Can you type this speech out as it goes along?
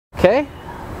Okay,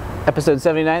 episode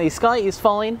 79, the sky is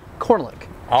falling, Cornlick.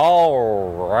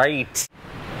 All right.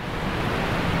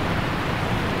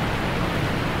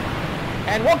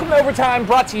 And welcome to Overtime,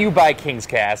 brought to you by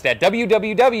Kingscast at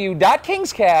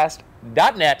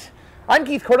www.kingscast.net. I'm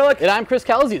Keith Cornlick. And I'm Chris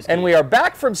Kalazewski. And we are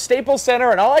back from Staples Center,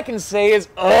 and all I can say is,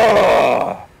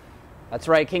 ugh. That's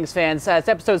right, Kings fans. It's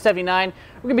episode 79.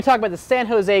 We're going to be talking about the San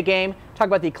Jose game, talk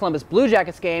about the Columbus Blue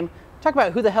Jackets game, talk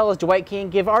about who the hell is Dwight King,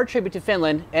 give our tribute to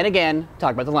Finland, and again,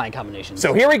 talk about the line combinations.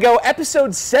 So here we go,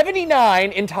 episode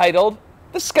 79, entitled,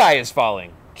 The Sky is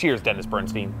Falling. Cheers, Dennis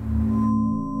Bernstein.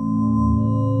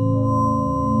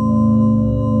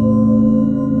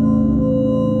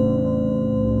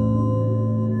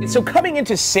 So coming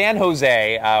into San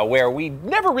Jose, where we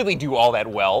never really do all that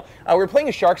well, we're playing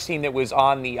a Sharks team that was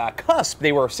on the cusp.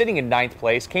 They were sitting in 9th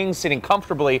place, Kings sitting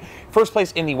comfortably first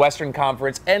place in the Western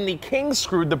Conference, and the Kings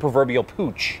screwed the proverbial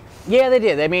pooch. Yeah, they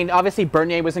did. I mean, obviously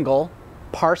Bernier was in goal,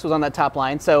 Parse was on that top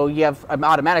line, so you have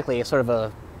automatically a sort of a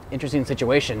interesting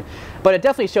situation. But it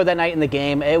definitely showed that night in the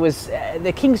game. It was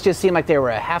the Kings just seemed like they were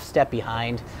a half step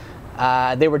behind.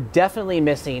 They were definitely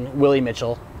missing Willie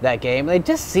Mitchell that game. They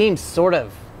just seemed sort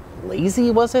of lazy,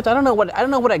 was it? I don't know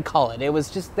what I'd call it. It was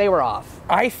just they were off.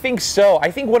 I think so. I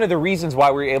think one of the reasons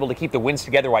why we were able to keep the wins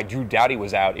together, why Drew Doughty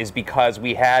was out, is because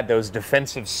we had those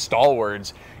defensive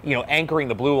stalwarts, anchoring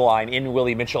the blue line in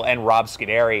Willie Mitchell and Rob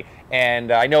Scuderi.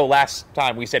 And I know last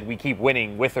time we said we keep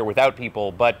winning with or without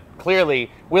people, but clearly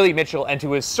Willie Mitchell and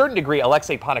to a certain degree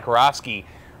Alexei Ponikarovsky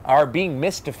are being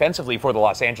missed defensively for the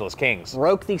Los Angeles Kings.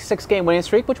 Broke the 6-game winning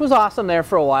streak, which was awesome there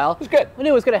for a while. It was good. We knew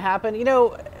it was going to happen.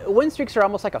 Win streaks are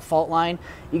almost like a fault line.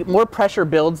 More pressure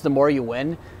builds the more you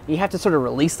win. You have to sort of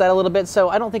release that a little bit. So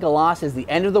I don't think a loss is the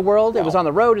end of the world. No. It was on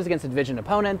the road. It was against a division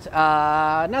opponent.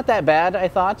 Not that bad, I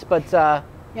thought, but, I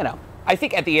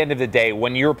think at the end of the day,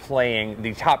 when you're playing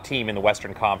the top team in the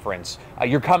Western Conference,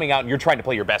 you're coming out and you're trying to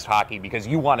play your best hockey because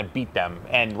you want to beat them.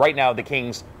 And right now the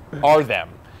Kings are them.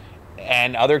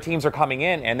 And other teams are coming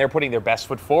in and they're putting their best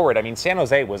foot forward. I mean, San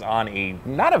Jose was on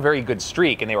not a very good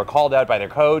streak, and they were called out by their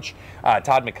coach,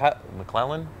 Todd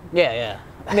McClellan. Yeah.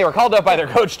 And they were called out by their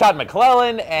coach, Todd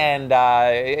McClellan, and,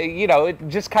 it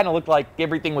just kind of looked like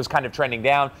everything was kind of trending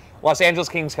down. Los Angeles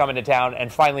Kings come into town,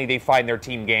 and finally they find their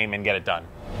team game and get it done.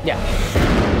 Yeah.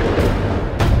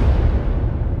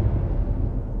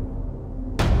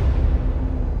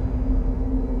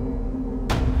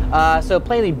 So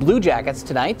playing the Blue Jackets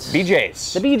tonight.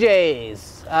 BJs. The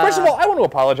BJs. First of all, I want to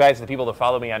apologize to the people that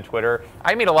follow me on Twitter.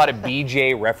 I made a lot of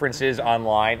BJ references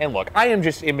online. And look, I am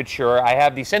just immature. I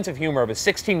have the sense of humor of a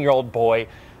 16-year-old boy.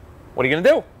 What are you going to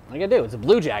do? What are you going to do? It's the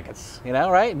Blue Jackets,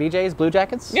 right? BJs, Blue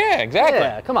Jackets? Yeah, exactly.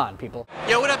 Yeah, come on, people.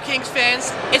 Yo, what up, Kings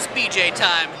fans? It's BJ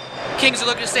time. Kings are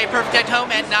looking to stay perfect at home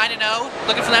at 9-0.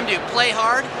 Looking for them to play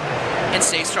hard and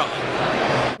stay strong.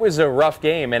 It was a rough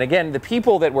game, and again, the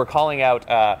people that were calling out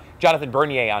Jonathan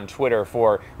Bernier on Twitter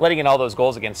for letting in all those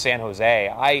goals against San Jose,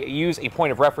 I use a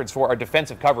point of reference for our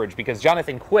defensive coverage because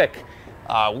Jonathan Quick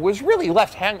was really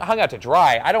left hung out to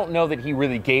dry. I don't know that he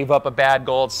really gave up a bad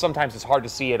goal. Sometimes it's hard to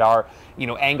see at our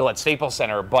angle at Staples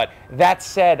Center, but that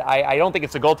said, I don't think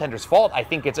it's the goaltender's fault. I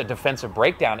think it's a defensive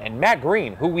breakdown, and Matt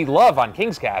Green, who we love on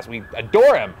Kingscast, we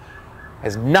adore him,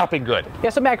 has not been good.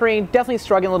 Yeah, so Matt Green definitely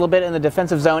struggling a little bit in the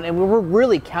defensive zone, and we're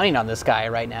really counting on this guy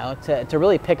right now to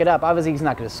really pick it up. Obviously, he's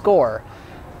not going to score,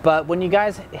 but when you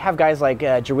guys have guys like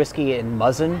Jaworski and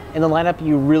Muzzin in the lineup,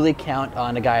 you really count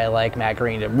on a guy like Matt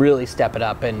Green to really step it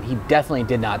up, and he definitely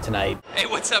did not tonight. Hey,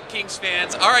 what's up, Kings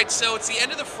fans? All right, so it's the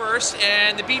end of the first,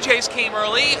 and the BJs came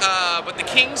early, but the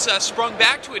Kings sprung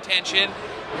back to attention.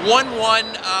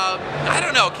 1-1. I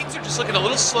don't know. Kings are just looking a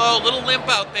little slow, a little limp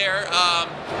out there.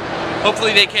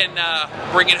 Hopefully they can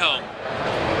bring it home.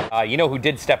 Who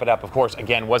did step it up, of course,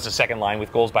 again, was the second line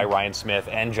with goals by Ryan Smith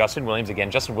and Justin Williams.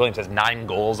 Again, Justin Williams has 9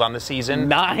 goals on the season.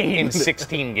 9? In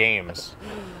 16 games.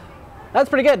 That's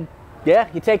pretty good. Yeah,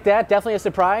 you take that. Definitely a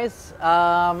surprise.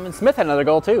 And Smith had another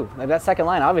goal, too. That second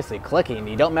line, obviously, clicking.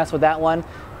 You don't mess with that one.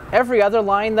 Every other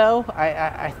line, though,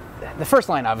 the first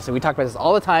line, obviously, we talk about this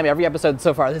all the time, every episode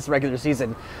so far this regular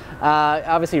season.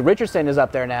 Obviously, Richardson is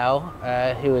up there now,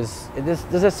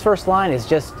 this first line is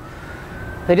just,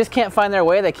 they just can't find their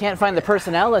way. They can't find the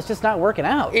personnel. It's just not working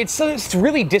out. It's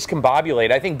really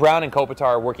discombobulated. I think Brown and Kopitar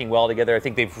are working well together. I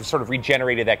think they've sort of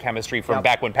regenerated that chemistry from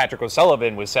back when Patrick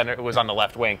O'Sullivan was on the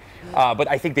left wing.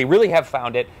 But I think they really have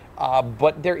found it.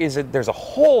 But there's a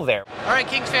hole there. All right,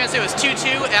 Kings fans, it was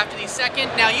 2-2 after the second.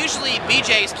 Now, usually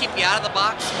BJs keep you out of the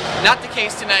box. Not the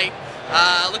case tonight.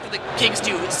 Look for the Kings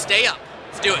to stay up.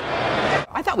 Let's do it.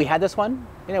 I thought we had this one.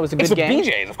 You know, it was a good It's the game.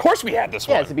 BJs. Of course we had this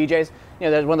one. Yeah, it's the BJs. You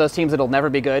know, they're one of those teams that'll never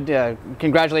be good.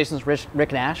 Congratulations,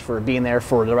 Rick Nash, for being there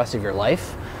for the rest of your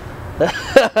life. But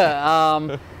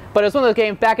it was one of those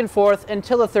games back and forth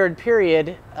until the third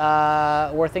period,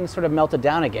 where things sort of melted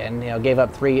down again. You know, gave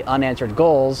up 3 unanswered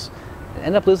goals, and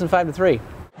ended up losing 5-3.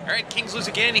 All right, Kings lose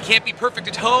again. He can't be perfect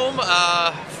at home.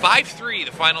 5-3,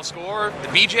 the final score. The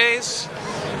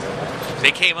BJs,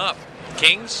 they came up.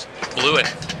 Kings blew it.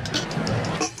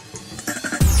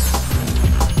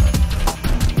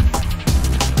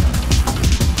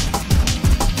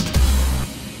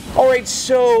 All right,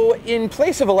 so in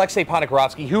place of Alexei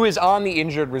Ponikarovsky, who is on the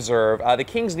injured reserve, the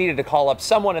Kings needed to call up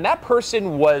someone, and that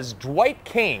person was Dwight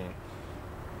King,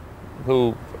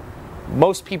 who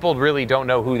most people really don't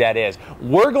know who that is.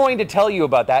 We're going to tell you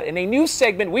about that in a new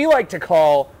segment we like to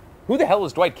call, Who the Hell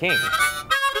is Dwight King?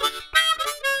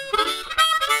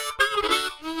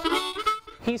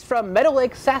 He's from Meadow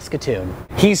Lake, Saskatoon.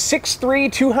 He's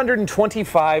 6'3",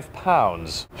 225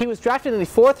 pounds. He was drafted in the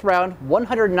 4th round,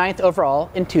 109th overall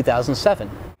in 2007.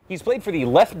 He's played for the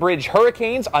Lethbridge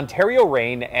Hurricanes, Ontario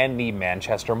Reign, and the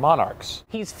Manchester Monarchs.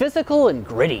 He's physical and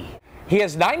gritty. He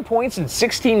has 9 points in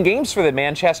 16 games for the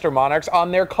Manchester Monarchs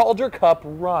on their Calder Cup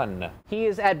run. He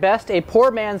is at best a poor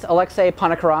man's Alexei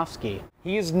Ponikarovsky.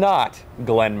 He is not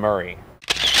Glenn Murray.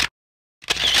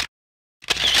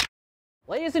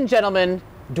 Ladies and gentlemen,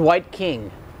 Dwight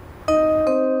King.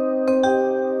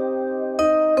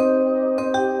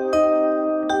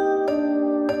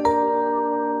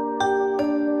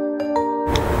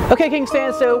 Okay, Kings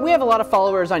fans, so we have a lot of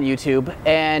followers on YouTube,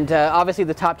 and obviously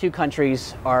the top 2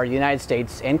 countries are the United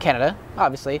States and Canada,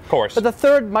 obviously. Of course. But the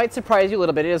third might surprise you a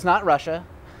little bit. It is not Russia.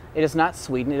 It is not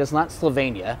Sweden. It is not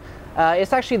Slovenia.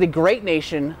 It's actually the great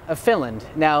nation of Finland.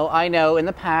 Now, I know in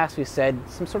the past we've said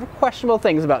some sort of questionable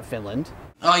things about Finland.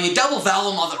 Oh, you double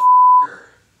vowel motherfucker.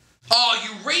 Oh, you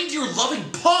reindeer-loving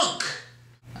punk.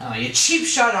 Oh, you cheap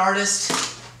shot artist.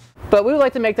 But we would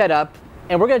like to make that up,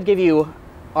 and we're going to give you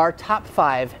our top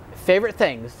 5 favorite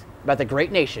things about the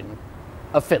great nation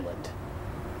of Finland.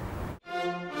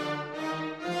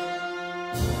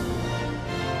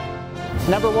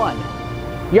 Number 1,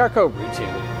 Jarkko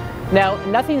Ruutu. Now,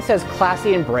 nothing says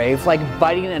classy and brave like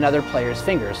biting another player's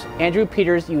fingers. Andrew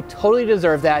Peters, you totally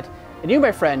deserve that, and you,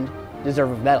 my friend,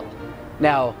 deserve a medal.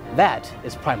 Now, that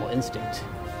is primal instinct.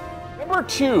 Number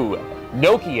 2,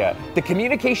 Nokia, the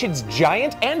communications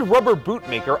giant and rubber boot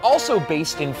maker, also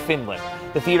based in Finland.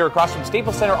 The theater across from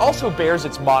Staples Center also bears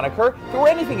its moniker. If it were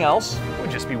anything else, it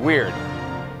would just be weird.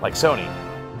 Like Sony.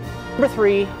 Number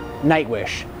 3,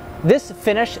 Nightwish. This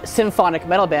Finnish symphonic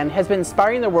metal band has been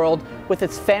inspiring the world with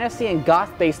its fantasy and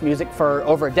goth-based music for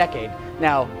over a decade.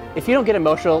 Now, if you don't get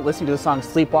emotional listening to the song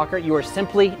Sleepwalker, you are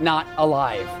simply not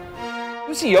alive.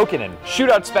 Jussi Jokinen,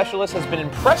 shootout specialist, has been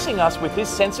impressing us with his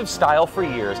sense of style for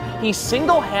years. He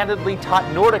single-handedly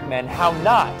taught Nordic men how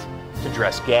not to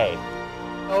dress gay.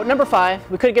 Oh, number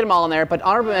 5, we couldn't get them all in there, but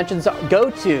honorable mentions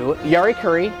go to Yari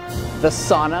Curry, The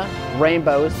Sauna,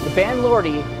 Rainbows, the band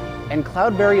Lordy, and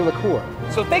Cloudberry Liqueur.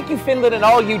 So thank you, Finland, and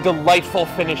all you delightful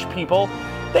Finnish people.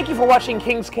 Thank you for watching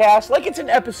King's Cast like it's an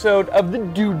episode of the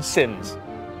Dudesons.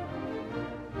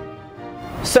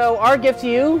 So our gift to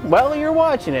you, well, you're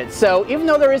watching it. So even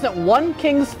though there isn't one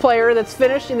Kings player that's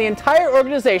Finnish in the entire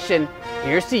organization,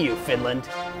 here's to you, Finland.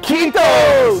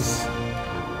 Kiitos!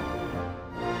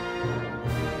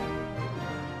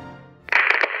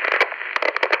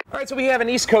 All right, so we have an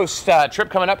East Coast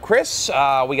trip coming up, Chris.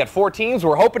 We got 4 teams.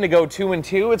 We're hoping to go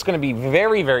 2-2. It's going to be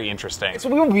very, very interesting. So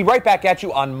we will be right back at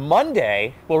you on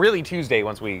Monday, well, really Tuesday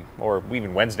or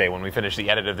even Wednesday when we finish the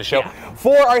edit of the show,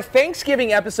 for our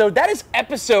Thanksgiving episode. That is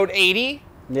episode 80.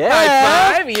 Yeah.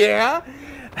 High five, yeah.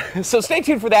 So stay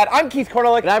tuned for that. I'm Keith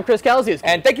Kornelek. And I'm Chris Kalziewski.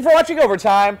 And thank you for watching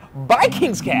Overtime. Bye,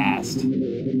 King's Cast.